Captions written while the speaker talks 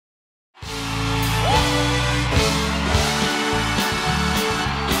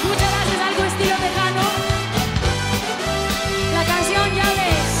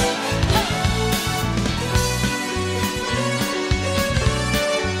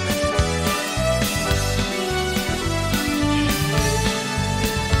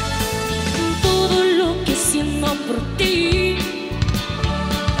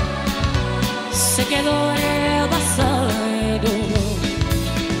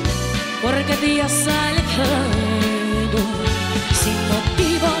porque te has alejado sin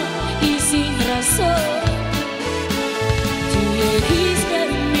motivo y sin razón. Tú dijiste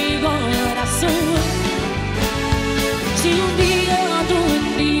en mi corazón, si un día tú en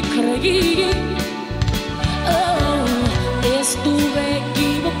ti creí, oh, estuve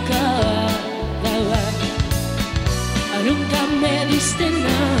equivocada. Nunca me diste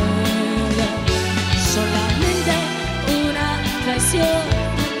nada, solamente una traición.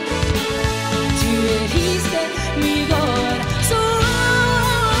 Tú heriste mi corazón,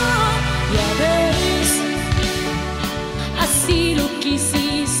 ya ves, así lo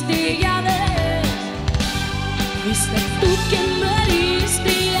quisiste, ya ves. Fuiste tú quien me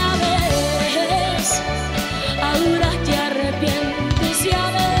heriste, ya ves. Ahora te arrepientes, ya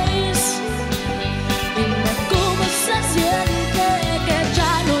ves. Dime cómo se siente que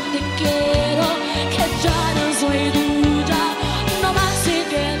ya no te quiero, que ya no soy tuya, no vas a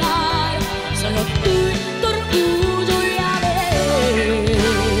quedar solo tú y tu orgullo, ya ves.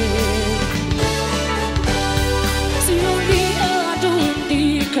 Si un día tú en ti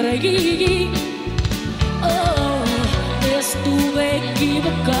creí, oh, estuve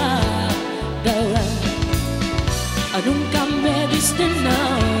equivocada. Nunca me diste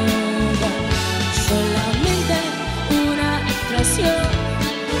nada, solamente una traición.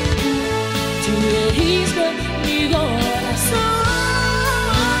 Tú heriste mi corazón,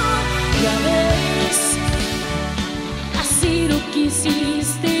 ya ves, así lo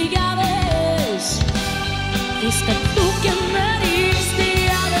quisiste, ya ves. Fuiste tú que